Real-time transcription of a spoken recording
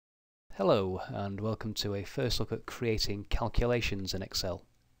Hello and welcome to a first look at creating calculations in Excel.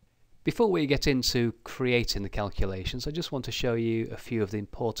 Before we get into creating the calculations, I just want to show you a few of the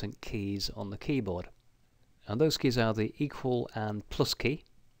important keys on the keyboard. And those keys are the equal and plus key,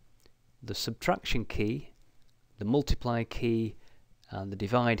 the subtraction key, the multiply key and the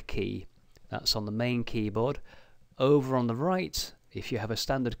divide key. That's on the main keyboard. Over on the right, if you have a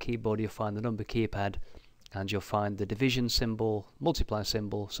standard keyboard, you'll find the number keypad and you'll find the division symbol, multiply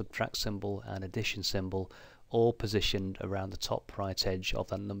symbol, subtract symbol and addition symbol all positioned around the top right edge of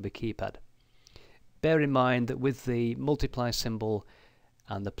that number keypad. Bear in mind that with the multiply symbol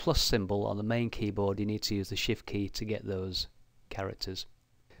and the plus symbol on the main keyboard, you need to use the shift key to get those characters.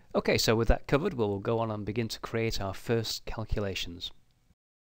 Okay, so with that covered, we'll go on and begin to create our first calculations.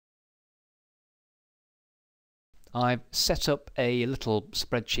 I've set up a little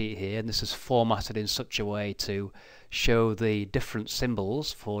spreadsheet here, and this is formatted in such a way to show the different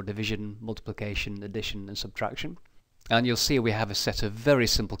symbols for division, multiplication, addition and subtraction. And you'll see we have a set of very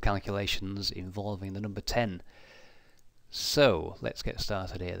simple calculations involving the number 10. So let's get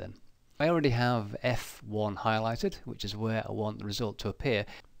started here then. I already have F1 highlighted, which is where I want the result to appear.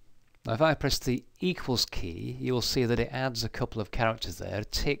 Now if I press the equals key, you will see that it adds a couple of characters there, a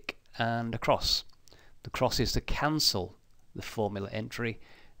tick and a cross. The cross is to cancel the formula entry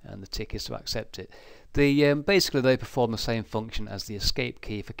and the tick is to accept it. Basically they perform the same function as the escape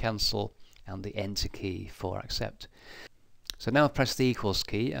key for cancel and the enter key for accept. So now I've pressed the equals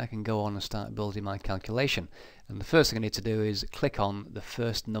key, I can go on and start building my calculation. And the first thing I need to do is click on the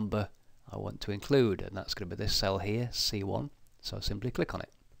first number I want to include, and that's going to be this cell here, C1. So I simply click on it.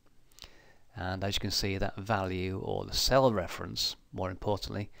 And as you can see, that value, or the cell reference, more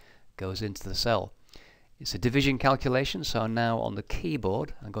importantly, goes into the cell. It's a division calculation, so now on the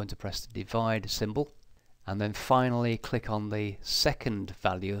keyboard I'm going to press the divide symbol and then finally click on the second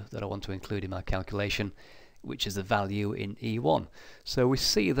value that I want to include in my calculation, which is the value in E1. So we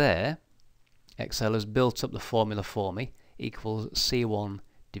see there Excel has built up the formula for me, equals C1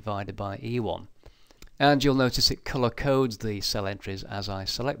 divided by E1. And you'll notice it color codes the cell entries as I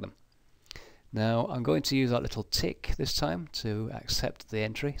select them. Now I'm going to use that little tick this time to accept the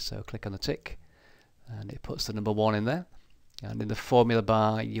entry, so click on the tick. And it puts the number 1 in there, and in the formula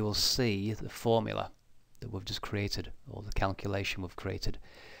bar you will see the formula that we've just created, or the calculation we've created.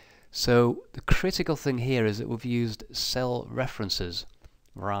 So the critical thing here is that we've used cell references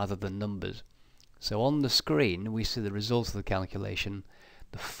rather than numbers. So on the screen we see the result of the calculation.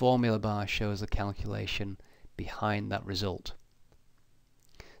 The formula bar shows the calculation behind that result.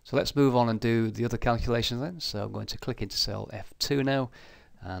 So let's move on and do the other calculations then. So I'm going to click into cell F2 now.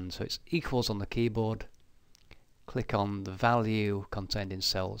 And so it's equals on the keyboard, click on the value contained in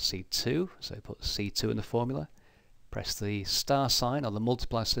cell C2, so put C2 in the formula, press the star sign or the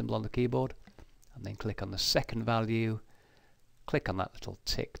multiply symbol on the keyboard, and then click on the second value, click on that little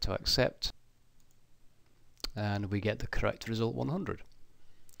tick to accept, and we get the correct result 100.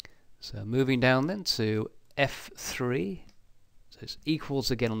 So moving down then to F3, so it's equals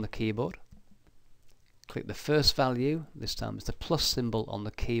again on the keyboard. Click the first value, this time it's the plus symbol on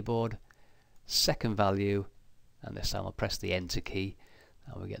the keyboard, second value, and this time I'll press the enter key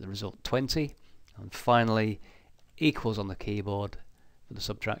and we get the result 20. And finally equals on the keyboard for the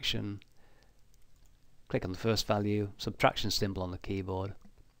subtraction. Click on the first value, subtraction symbol on the keyboard,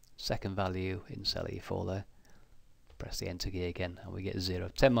 second value in cell E4 there, press the enter key again and we get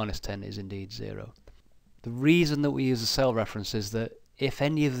 0. 10 minus 10 is indeed 0. The reason that we use the cell reference is that if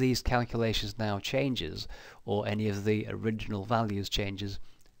any of these calculations now changes, or any of the original values changes,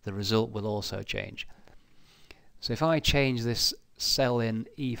 the result will also change. So if I change this cell in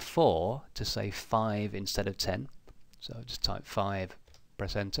E4 to say 5 instead of 10, so just type 5,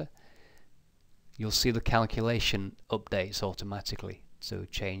 press enter, you'll see the calculation updates automatically to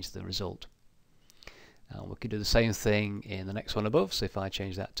change the result. And we can do the same thing in the next one above, so if I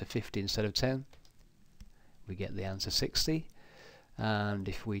change that to 50 instead of 10, we get the answer 60. And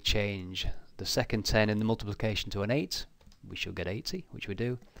if we change the second 10 in the multiplication to an 8, we shall get 80, which we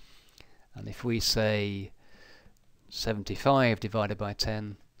do. And if we say 75 divided by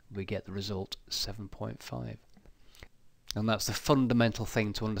 10, we get the result 7.5. And that's the fundamental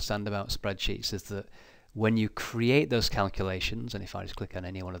thing to understand about spreadsheets, is that when you create those calculations, and if I just click on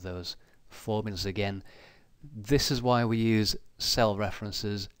any one of those formulas again, this is why we use cell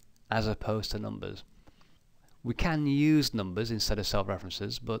references as opposed to numbers. We can use numbers instead of cell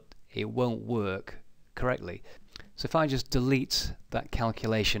references, but it won't work correctly. So if I just delete that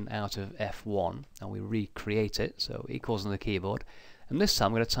calculation out of F1 and we recreate it, so equals on the keyboard, and this time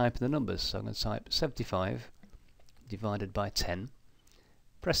I'm going to type in the numbers. So I'm going to type 75 divided by 10,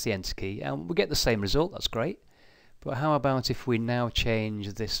 press the enter key, and we get the same result. That's great. But how about if we now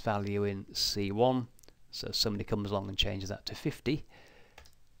change this value in C1, so somebody comes along and changes that to 50?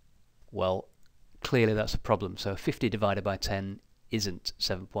 Well, clearly that's a problem. So 50 divided by 10 isn't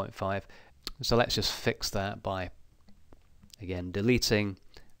 7.5. So let's just fix that by, again, deleting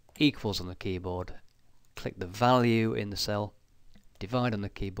equals on the keyboard, click the value in the cell, divide on the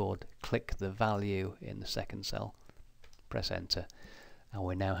keyboard, click the value in the second cell, press enter, and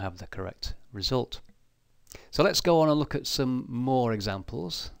we now have the correct result. So let's go on and look at some more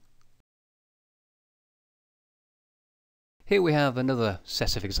examples. Here we have another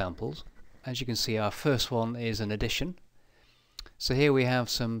set of examples. As you can see, our first one is an addition. So here we have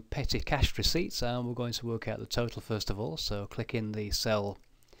some petty cash receipts, and we're going to work out the total first of all. So click in the cell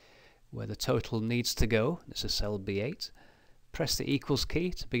where the total needs to go. This is cell B8. Press the equals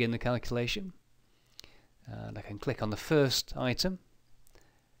key to begin the calculation. And I can click on the first item,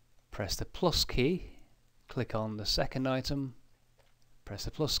 press the plus key, click on the second item, press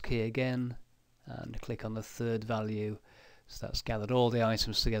the plus key again, and click on the third value. So that's gathered all the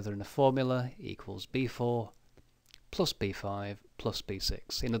items together in a formula, equals B4 plus B5 plus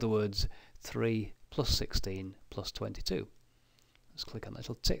B6. In other words, 3 plus 16 plus 22. Let's click on that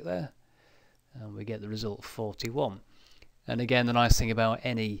little tick there, and we get the result 41. And again, the nice thing about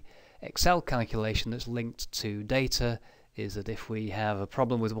any Excel calculation that's linked to data is that if we have a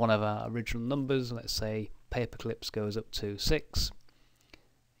problem with one of our original numbers, let's say paperclips goes up to 6,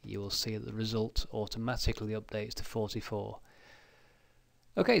 you will see that the result automatically updates to 44.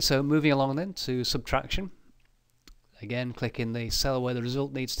 Okay, so moving along then to subtraction. Again, click in the cell where the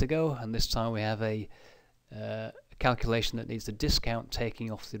result needs to go, and this time we have a calculation that needs the discount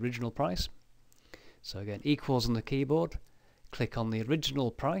taking off the original price. So again, equals on the keyboard, click on the original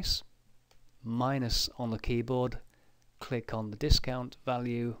price, minus on the keyboard, click on the discount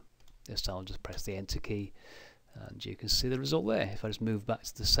value. This time I'll just press the enter key, and you can see the result there. If I just move back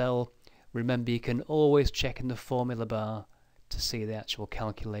to the cell, remember you can always check in the formula bar to see the actual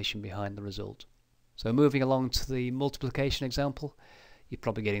calculation behind the result. So moving along to the multiplication example, you're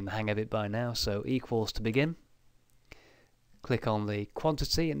probably getting the hang of it by now. So equals to begin, click on the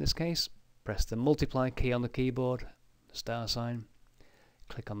quantity in this case, press the multiply key on the keyboard, the star sign,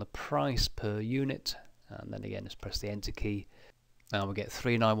 click on the price per unit, and then again just press the enter key. Now we get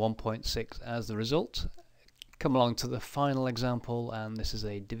 391.6 as the result. Come along to the final example, and this is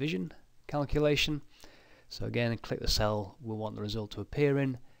a division calculation. So again, click the cell we want the result to appear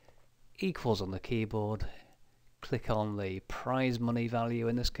in, equals on the keyboard, click on the prize money value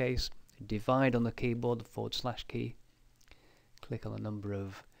in this case, divide on the keyboard, the / key, click on the number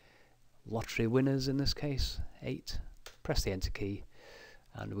of lottery winners in this case, 8, press the enter key,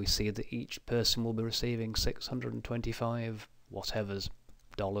 and we see that each person will be receiving 625 whatevers,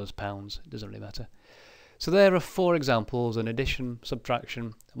 dollars, pounds, it doesn't really matter. So there are 4 examples: an addition,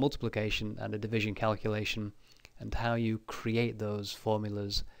 subtraction, a multiplication and a division calculation, and how you create those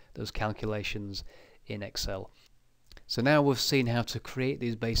formulas, those calculations in Excel. So now we've seen how to create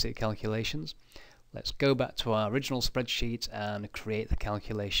these basic calculations. Let's go back to our original spreadsheet and create the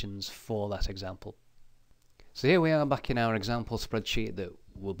calculations for that example. So here we are back in our example spreadsheet that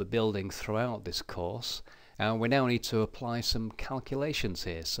we'll be building throughout this course. And we now need to apply some calculations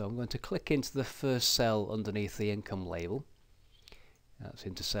here. So I'm going to click into the first cell underneath the income label. That's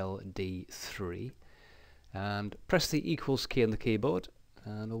into cell D3. And press the equals key on the keyboard,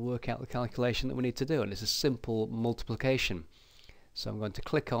 and we'll work out the calculation that we need to do. And it's a simple multiplication. So I'm going to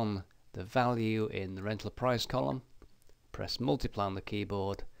click on the value in the rental price column, press multiply on the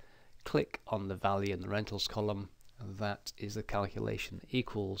keyboard, click on the value in the rentals column, and that is the calculation,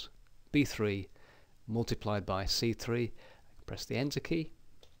 equals B3 multiplied by C3. Press the enter key,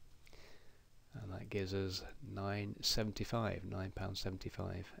 and that gives us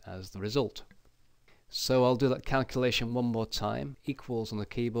 £9.75 as the result. So I'll do that calculation one more time. Equals on the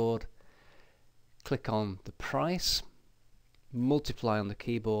keyboard, click on the price, multiply on the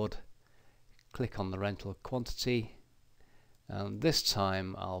keyboard, click on the rental quantity, and this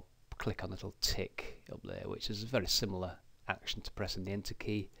time I'll click on the little tick up there, which is a very similar action to pressing the enter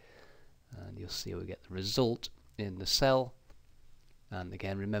key, and you'll see we get the result in the cell. And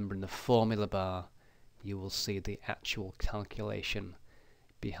again, remember, in the formula bar you will see the actual calculation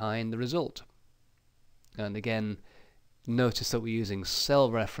behind the result. And again, notice that we're using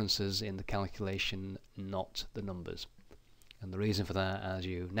cell references in the calculation, not the numbers. And the reason for that, as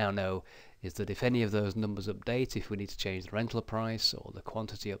you now know, is that if any of those numbers update, if we need to change the rental price or the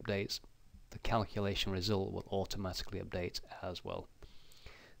quantity updates, the calculation result will automatically update as well.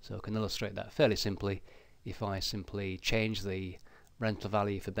 So I can illustrate that fairly simply if I simply change the rental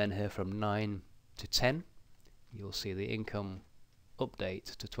value for Ben Hur from 9 to 10, you'll see the income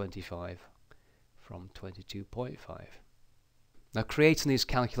update to 25 from 22.5. Now, creating these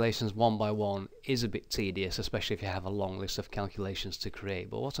calculations one by one is a bit tedious, especially if you have a long list of calculations to create.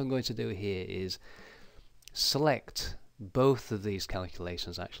 But what I'm going to do here is select both of these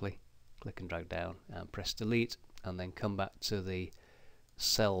calculations, actually. Click and drag down and press delete, and then come back to the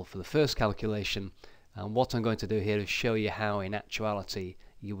cell for the first calculation. And what I'm going to do here is show you how in actuality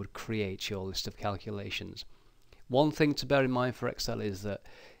you would create your list of calculations. One thing to bear in mind for Excel is that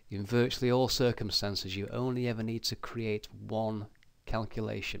in virtually all circumstances you only ever need to create one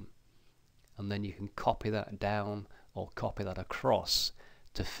calculation, and then you can copy that down or copy that across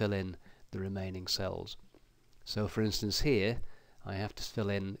to fill in the remaining cells. So for instance here I have to fill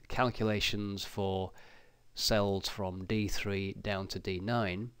in calculations for cells from D3 down to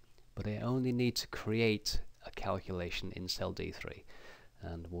D9, but I only need to create a calculation in cell D3,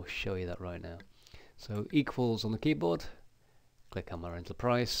 and we'll show you that right now. So equals on the keyboard, click on my rental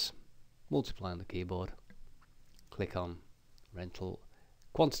price, multiply on the keyboard, click on rental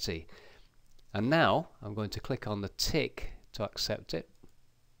quantity, and now I'm going to click on the tick to accept it,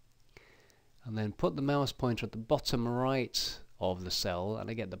 and then put the mouse pointer at the bottom right of the cell and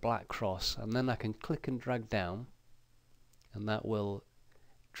I get the black cross, and then I can click and drag down, and that will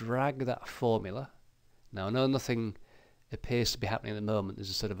drag that formula. Now I know nothing appears to be happening at the moment, there's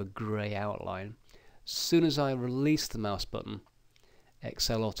a sort of a grey outline. As soon as I release the mouse button,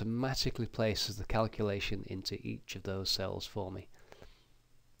 Excel automatically places the calculation into each of those cells for me.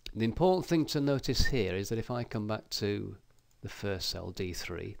 The important thing to notice here is that if I come back to the first cell,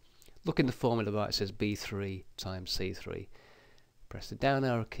 D3, look in the formula bar, it says B3 times C3. Press the down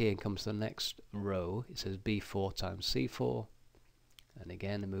arrow key and come to the next row, it says B4 times C4, and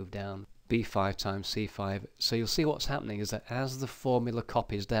again move down, B5 times C5. So you'll see what's happening is that as the formula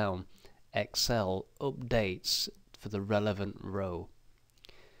copies down, Excel updates for the relevant row,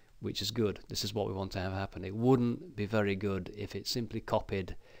 which is good. This is what we want to have happen. It wouldn't be very good if it simply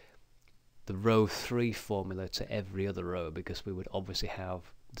copied the row 3 formula to every other row, because we would obviously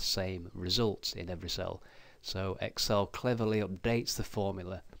have the same results in every cell. So Excel cleverly updates the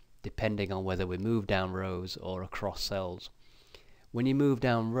formula depending on whether we move down rows or across cells. When you move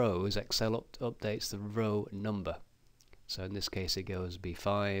down rows, Excel updates the row number. So in this case it goes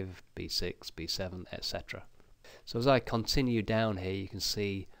B5, B6, B7, etc. So as I continue down here, you can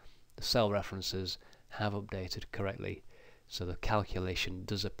see the cell references have updated correctly, so the calculation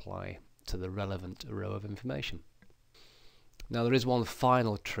does apply to the relevant row of information. Now there is one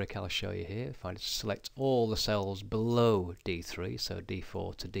final trick I'll show you here. If I select all the cells below D3, so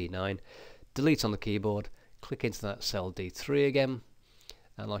D4 to D9, delete on the keyboard, click into that cell D3 again,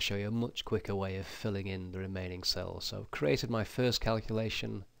 and I'll show you a much quicker way of filling in the remaining cells. So I've created my first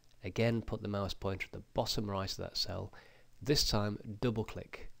calculation, again put the mouse pointer at the bottom right of that cell, this time double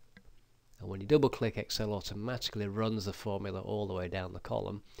click, and when you double click, Excel automatically runs the formula all the way down the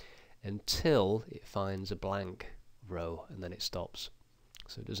column until it finds a blank row, and then it stops,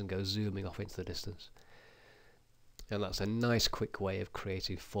 so it doesn't go zooming off into the distance. And that's a nice quick way of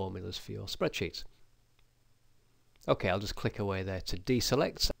creating formulas for your spreadsheets. Okay, I'll just click away there to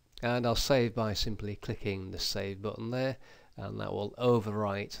deselect, and I'll save by simply clicking the save button there, and that will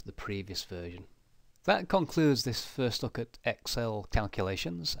overwrite the previous version. That concludes this first look at Excel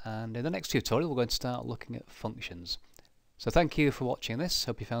calculations, and in the next tutorial we're going to start looking at functions. So thank you for watching this,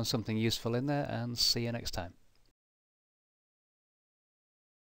 hope you found something useful in there, and see you next time.